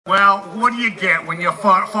Well, what do you get when you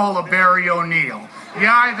follow Barry O'Neill? You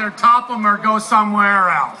either top him or go somewhere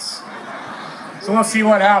else. So we'll see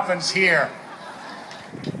what happens here.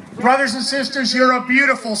 Brothers and sisters, you're a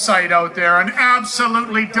beautiful sight out there, an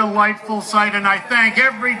absolutely delightful sight, and I thank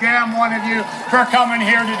every damn one of you for coming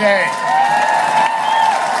here today.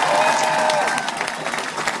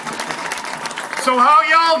 So how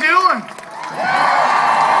y'all doing?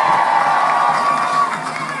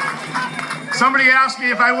 Somebody asked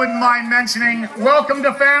me if I wouldn't mind mentioning, welcome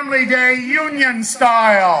to Family Day, Union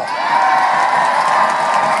style.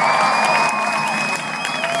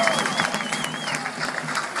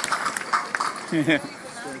 You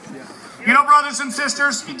know, brothers and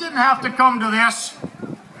sisters, it didn't have to come to this,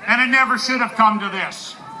 and it never should have come to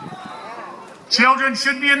this. Children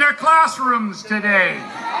should be in their classrooms today.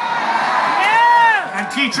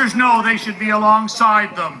 And teachers know they should be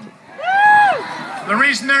alongside them. The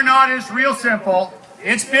reason they're not is real simple.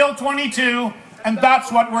 It's Bill 22, and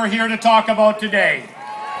that's what we're here to talk about today.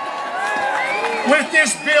 With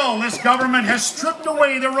this bill, this government has stripped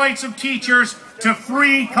away the rights of teachers to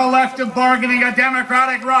free collective bargaining, a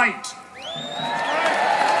democratic right.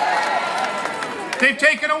 They've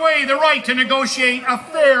taken away the right to negotiate a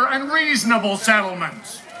fair and reasonable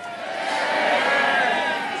settlement.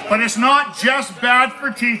 But it's not just bad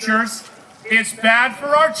for teachers. It's bad for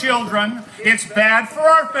our children, it's bad for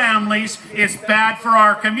our families, it's bad for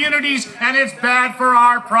our communities, and it's bad for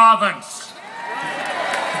our province.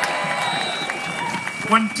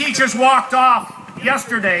 When teachers walked off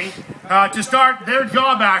yesterday to start their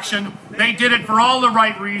job action, they did it for all the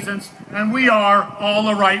right reasons, and we are all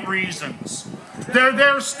the right reasons. They're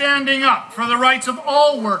there standing up for the rights of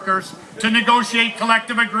all workers to negotiate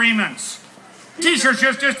collective agreements. Teachers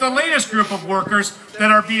are just the latest group of workers that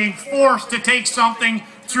are being forced to take something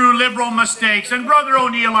through liberal mistakes, and Brother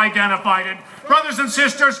O'Neill identified it. Brothers and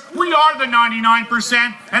sisters, we are the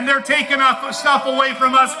 99%, and they're taking stuff away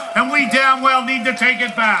from us, and we damn well need to take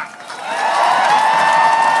it back.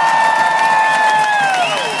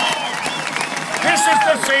 This is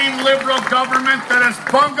the same liberal government that has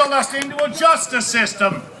bungled us into a justice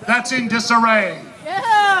system that's in disarray.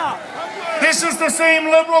 This is the same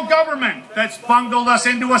liberal government that's bungled us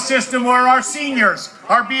into a system where our seniors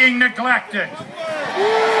are being neglected.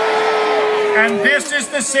 And this is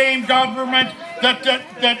the same government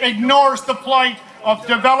that ignores the plight of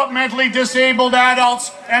developmentally disabled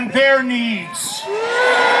adults and their needs.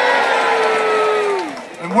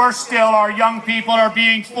 And worse still, our young people are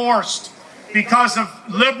being forced because of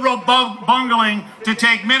liberal bungling to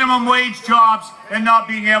take minimum wage jobs and not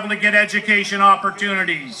being able to get education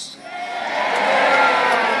opportunities.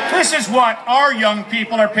 This is what our young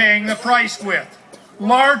people are paying the price with.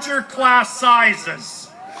 Larger class sizes.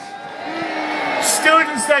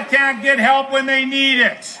 Students that can't get help when they need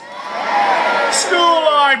it. School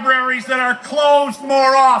libraries that are closed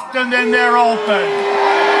more often than they're open.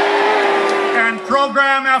 And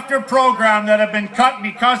program after program that have been cut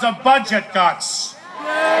because of budget cuts.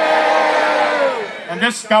 And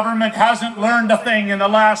this government hasn't learned a thing in the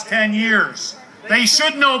last 10 years. They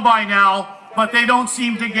should know by now, but they don't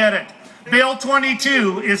seem to get it. Bill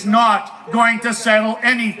 22 is not going to settle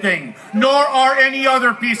anything, nor are any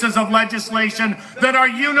other pieces of legislation that are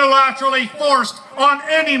unilaterally forced on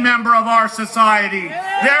any member of our society.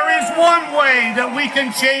 There is one way that we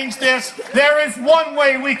can change this. There is one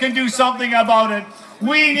way we can do something about it.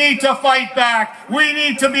 We need to fight back. We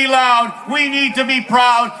need to be loud. We need to be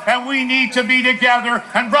proud. And we need to be together.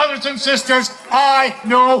 And brothers and sisters, I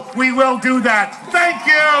know we will do that. Thank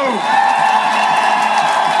you.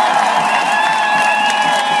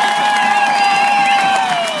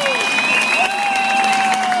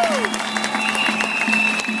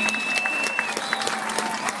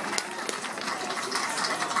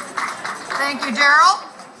 Thank you, Darryl.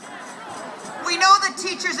 We know that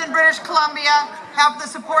teachers in British Columbia have the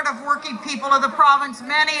support of working people of the province.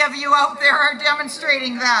 Many of you out there are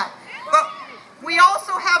demonstrating that. But we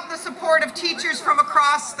also have the support of teachers from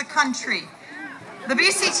across the country. The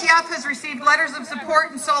BCTF has received letters of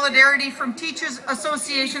support and solidarity from teachers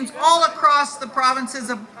associations all across the provinces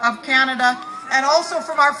of Canada, and also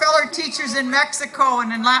from our fellow teachers in Mexico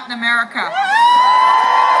and in Latin America.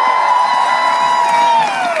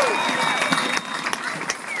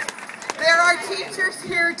 There are teachers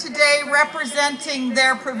here today representing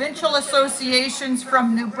their provincial associations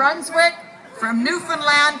from New Brunswick, from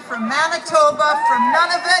Newfoundland, from Manitoba, from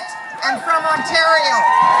Nunavut, and from Ontario.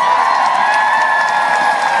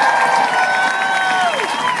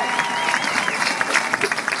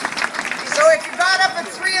 So if you got up at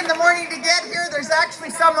 3 in the morning to get here, there's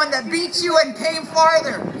actually someone that beat you and came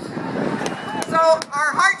farther. So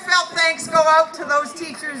our heartfelt thanks go out to those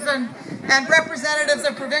teachers and representatives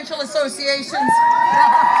of provincial associations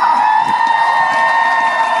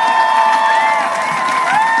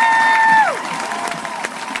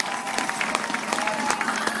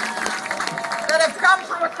that have come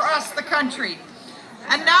from across the country.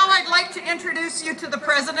 And now I'd like to introduce you to the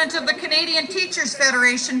President of the Canadian Teachers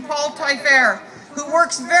Federation, Paul Taillefer, who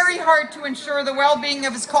works very hard to ensure the well-being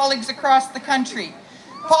of his colleagues across the country.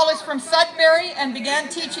 Paul is from Sudbury and began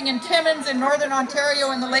teaching in Timmins in Northern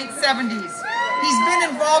Ontario in the late 70s. He's been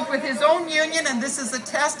involved with his own union, and this is a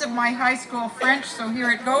test of my high school French, so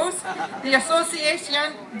here it goes. The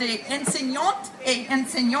Association des Enseignantes et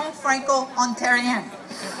Enseignants Franco-Ontariens.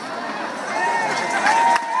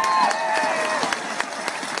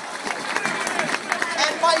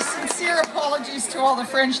 My sincere apologies to all the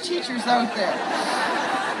French teachers out there.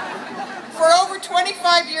 For over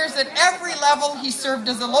 25 years at every level, he served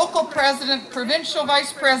as a local president, provincial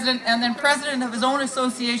vice president, and then president of his own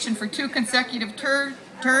association for 2 consecutive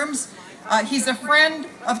terms. He's a friend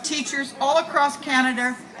of teachers all across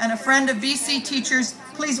Canada and a friend of BC teachers.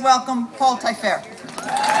 Please welcome Paul Taillefer.